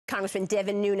Congressman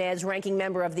Devin Nunes, ranking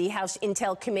member of the House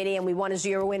Intel Committee, and we want to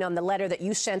zero in on the letter that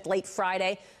you sent late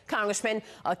Friday, Congressman,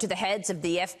 to the heads of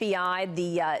the FBI,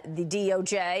 the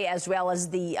DOJ, as well as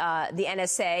the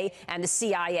NSA and the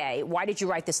CIA. Why did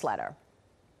you write this letter?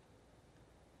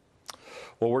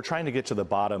 Well, we're trying to get to the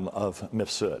bottom of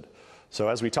MSNBC. So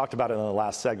as we talked about in the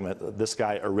last segment, this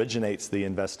guy originates the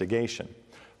investigation.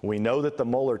 We know that the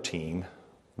Mueller team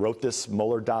wrote this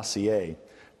Mueller dossier.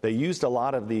 They used a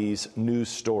lot of these news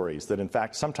stories that, in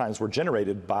fact, sometimes were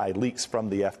generated by leaks from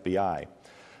the FBI.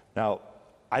 Now,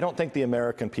 I don't think the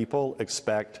American people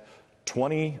expect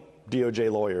 20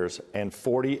 DOJ lawyers and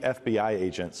 40 FBI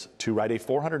agents to write a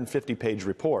 450-page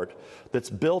report that's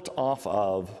built off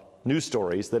of news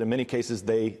stories that, in many cases,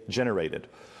 they generated.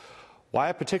 Why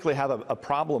I particularly have a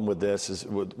problem with this is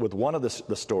with one of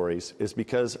the stories is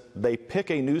because they pick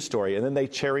a news story and then they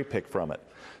cherry pick from it.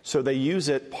 So they use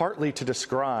it partly to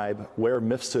describe where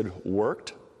MSNBC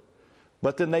worked,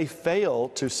 but then they fail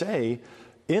to say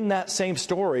in that same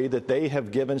story that they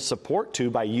have given support to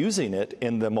by using it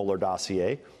in the Mueller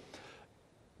dossier,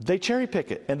 they cherry pick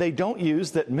it and they don't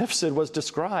use that MSNBC was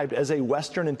described as a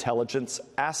Western intelligence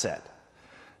asset.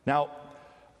 Now,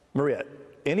 Maria,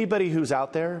 anybody who's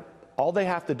out there, all they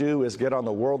have to do is get on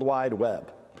the World Wide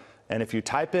Web. And if you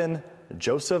type in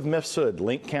Joseph Mifsud,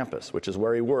 Link Campus, which is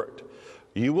where he worked,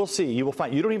 you will see, you will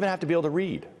find, you don't even have to be able to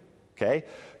read, okay?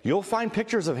 You'll find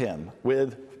pictures of him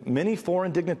with many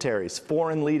foreign dignitaries,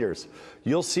 foreign leaders.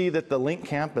 You'll see that the Link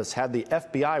Campus had the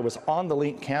FBI was on the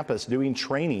Link Campus doing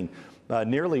training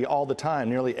nearly all the time,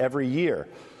 nearly every year.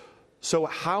 So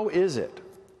how is it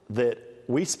that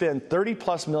we spend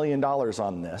 $30+ million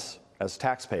on this as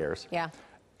taxpayers? Yeah.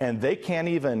 And they can't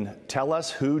even tell us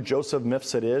who Joseph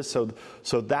Mifsud is.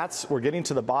 So that's, we're getting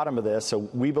to the bottom of this. So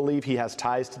we believe he has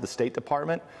ties to the State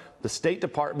Department. The State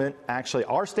Department, actually,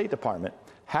 our State Department,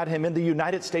 had him in the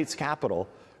United States Capitol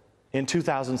in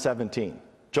 2017.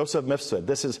 Joseph Mifsud.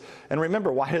 This is, and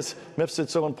remember, why is Mifsud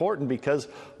so important? Because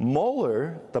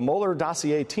Mueller, the Mueller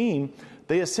dossier team,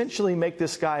 they essentially make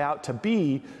this guy out to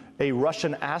be a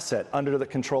Russian asset under the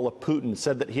control of Putin,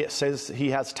 said that he says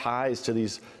he has ties to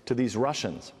these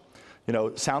Russians. You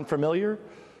know, sound familiar?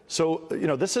 So, you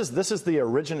know, this is the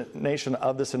origination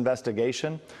of this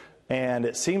investigation, and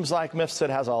it seems like Mifsud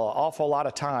has an awful lot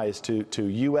of ties to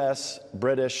U.S.,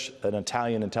 British, and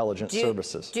Italian intelligence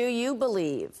services. Do you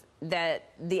believe that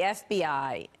the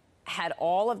FBI had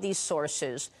all of these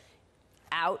sources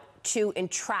out to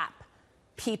entrap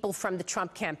people from the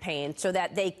Trump campaign so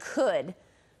that they could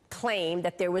claim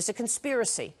that there was a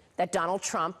conspiracy, that Donald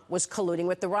Trump was colluding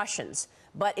with the Russians?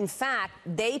 But in fact,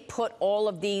 they put all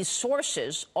of these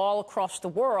sources all across the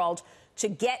world to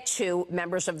get to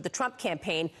members of the Trump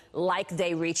campaign, like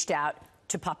they reached out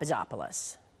to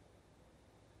Papadopoulos.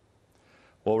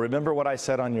 Well, remember what I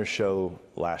said on your show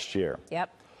last year?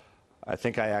 Yep. I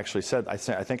think I actually said, I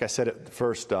think I said it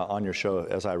first on your show,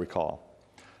 as I recall.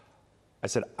 I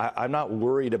said, I'm not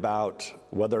worried about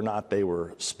whether or not they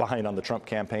were spying on the Trump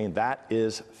campaign. That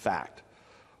is fact.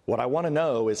 What I want to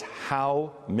know is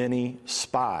how many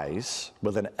spies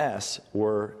with an S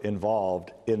were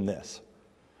involved in this.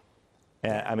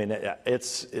 And I mean,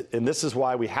 and this is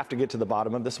why we have to get to the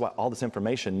bottom of this. Why all this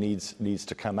information needs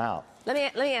to come out.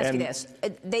 Let me ask you this.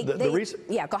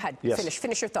 Yeah, go ahead. Yes.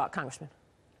 Finish your thought, Congressman.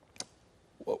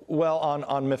 Well, on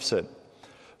MFSID.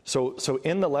 So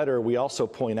in the letter, we also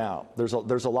point out there's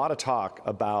a lot of talk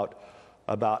about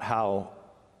how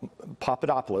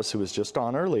Papadopoulos, who was just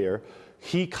on earlier,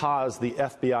 he caused the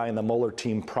FBI and the Mueller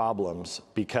team problems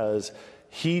because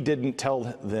he didn't tell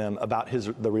them about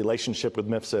the relationship with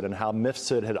MFSID and how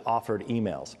MFSID had offered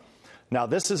emails. Now,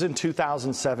 this is in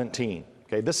 2017.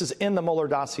 Okay, this is in the Mueller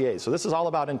dossier. So this is all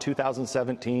about in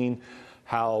 2017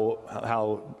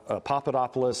 how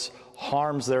Papadopoulos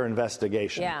harms their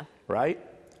investigation. Yeah. Right?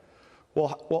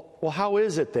 Well, how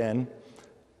is it then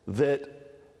that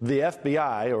the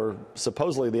FBI, or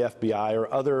supposedly the FBI,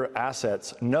 or other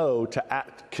assets know to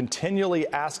continually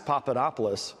ask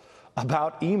Papadopoulos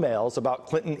about emails, about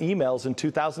Clinton emails in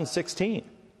 2016?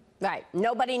 Right.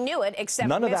 Nobody knew it except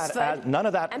none of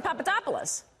that and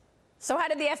Papadopoulos. So how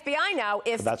did the FBI know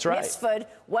if That's right. Misford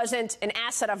wasn't an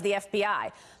asset of the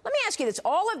FBI? Let me ask you this.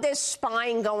 All of this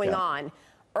spying going on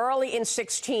early in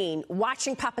 16,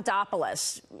 watching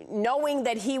Papadopoulos, knowing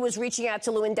that he was reaching out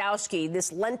to Lewandowski,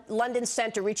 this London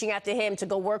center reaching out to him to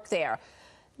go work there,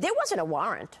 there wasn't a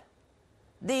warrant.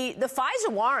 The FISA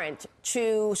warrant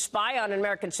to spy on an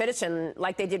American citizen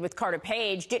like they did with Carter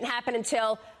Page didn't happen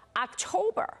until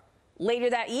October later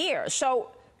that year.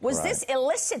 So was this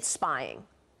illicit spying?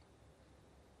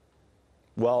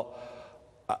 Well,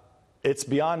 it's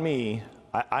beyond me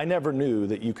I never knew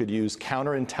that you could use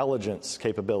counterintelligence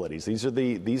capabilities. These are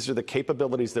the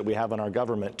capabilities that we have in our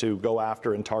government to go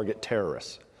after and target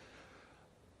terrorists.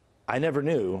 I never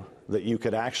knew that you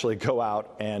could actually go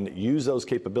out and use those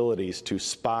capabilities to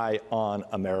spy on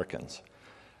Americans.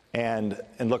 And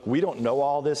look, we don't know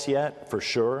all this yet for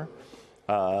sure,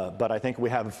 but I think we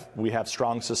have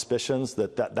strong suspicions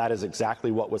that is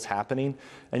exactly what was happening.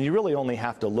 And you really only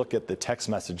have to look at the text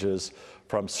messages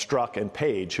from Strzok and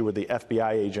Page, who were the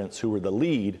FBI agents who were the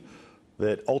lead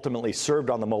that ultimately served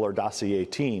on the Mueller dossier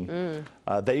team.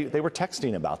 They were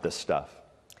texting about this stuff.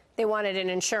 They wanted an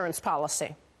insurance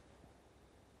policy.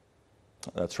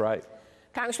 That's right.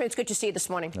 Congressman, it's good to see you this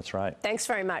morning. That's right. Thanks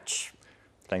very much.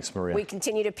 Thanks, Maria. We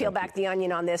continue to peel back the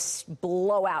onion on this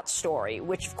blowout story,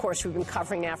 which, of course, we've been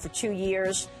covering now for 2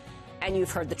 years, and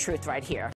you've heard the truth right here.